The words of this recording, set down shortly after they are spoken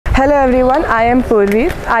Hello everyone, I am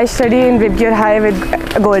Purvi. I study in Vibgyor High with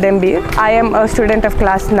GoldenBee. I am a student of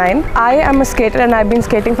class 9. I am a skater and I've been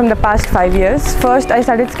skating from the past 5 years. First, I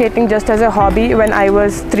started skating just as a hobby when I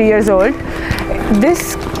was 3 years old.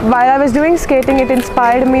 While I was doing skating, it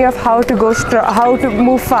inspired me of how to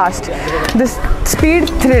move fast. The speed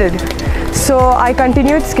thrilled. So I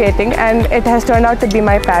continued skating and it has turned out to be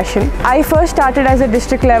my passion. I first started as a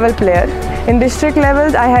district level player. In district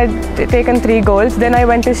levels, I had taken 3 golds. Then I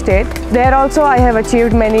went to state. There also I have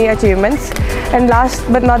achieved many achievements. And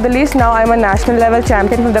last but not the least, now I'm a national level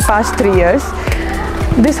champion for the past 3 years.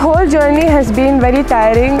 This whole journey has been very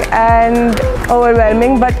tiring and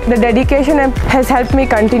overwhelming, but the dedication has helped me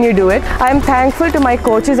continue to do it. I am thankful to my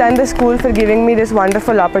coaches and the school for giving me this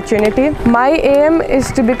wonderful opportunity. My aim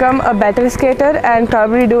is to become a better skater and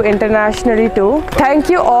probably do internationally too. Thank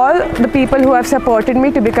you all the people who have supported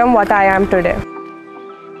me to become what I am today.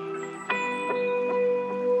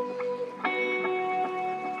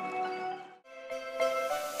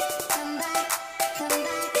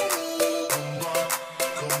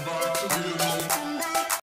 Come back to me.